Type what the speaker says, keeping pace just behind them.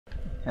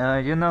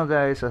You know,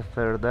 guys,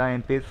 after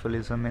dying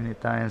peacefully so many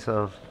times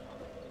of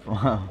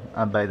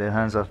by the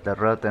hands of the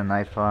rotten,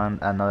 I found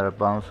another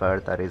bonfire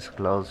that is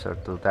closer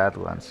to that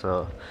one.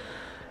 So,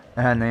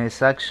 and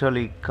it's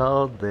actually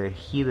called the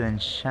hidden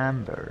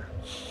chamber.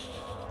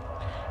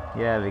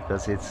 Yeah,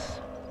 because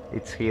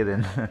it's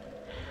hidden.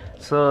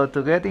 So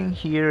to get in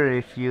here,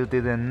 if you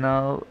didn't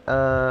know,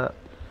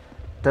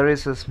 there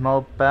is a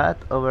small path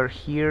over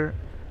here,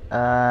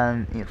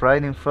 and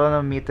right in front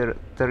of me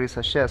there is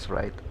a chest,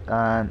 right?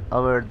 And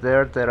over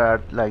there there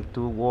are like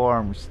two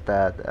worms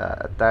that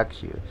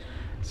attack you.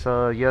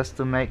 So just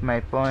to make my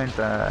point,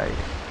 I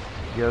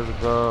just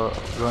go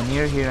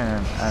near here,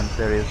 and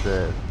there is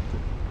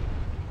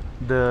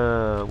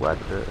the what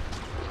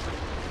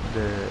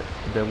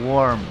the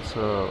worm.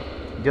 So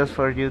just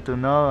for you to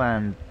know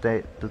and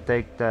to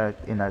take that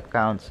in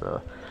account.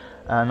 So,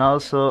 and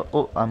also,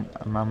 oh, I'm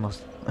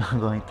almost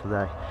going to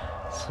die.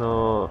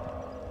 So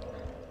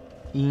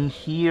in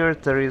here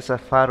there is a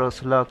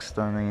Pharos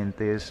Lockstone in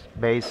this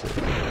basin,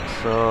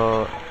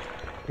 so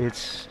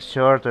it's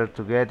shorter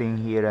to get in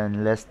here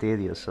and less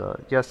tedious. So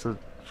just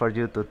for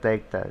you to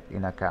take that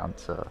in account.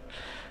 So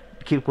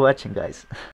keep watching, guys.